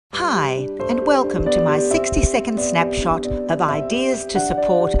Hi, and welcome to my 60-second snapshot of ideas to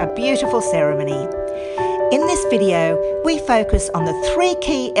support a beautiful ceremony. In this video, we focus on the 3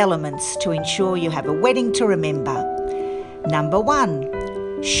 key elements to ensure you have a wedding to remember. Number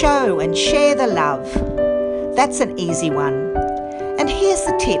 1, show and share the love. That's an easy one. And here's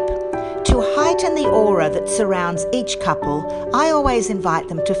the tip. To heighten the aura that surrounds each couple, I always invite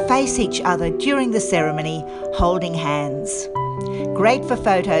them to face each other during the ceremony, holding hands. Great for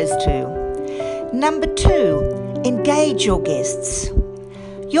photos too. Number 2, engage your guests.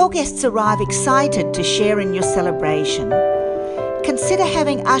 Your guests arrive excited to share in your celebration. Consider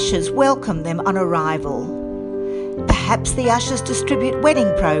having ushers welcome them on arrival. Perhaps the ushers distribute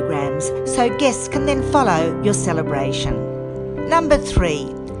wedding programs so guests can then follow your celebration. Number 3,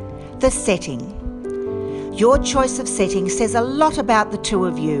 the setting. Your choice of setting says a lot about the two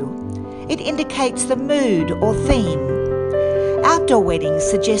of you. It indicates the mood or theme. Outdoor weddings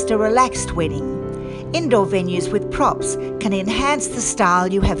suggest a relaxed wedding. Indoor venues with props can enhance the style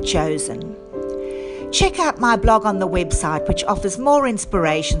you have chosen. Check out my blog on the website, which offers more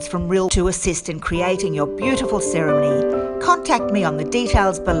inspirations from real to assist in creating your beautiful ceremony. Contact me on the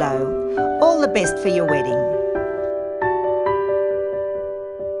details below. All the best for your wedding.